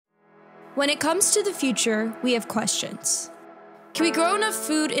When it comes to the future, we have questions. Can we grow enough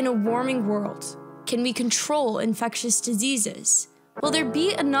food in a warming world? Can we control infectious diseases? Will there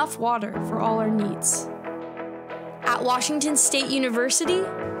be enough water for all our needs? At Washington State University,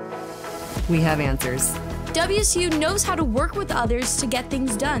 we have answers. WSU knows how to work with others to get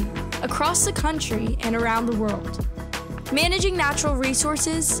things done across the country and around the world. Managing natural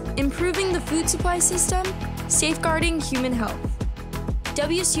resources, improving the food supply system, safeguarding human health.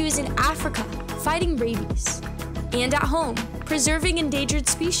 WSU is in Africa, fighting rabies. And at home, preserving endangered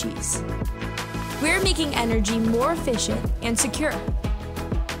species. We're making energy more efficient and secure.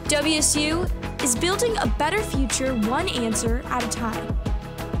 WSU is building a better future one answer at a time.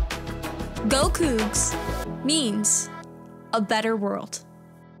 Go Cougs means a better world.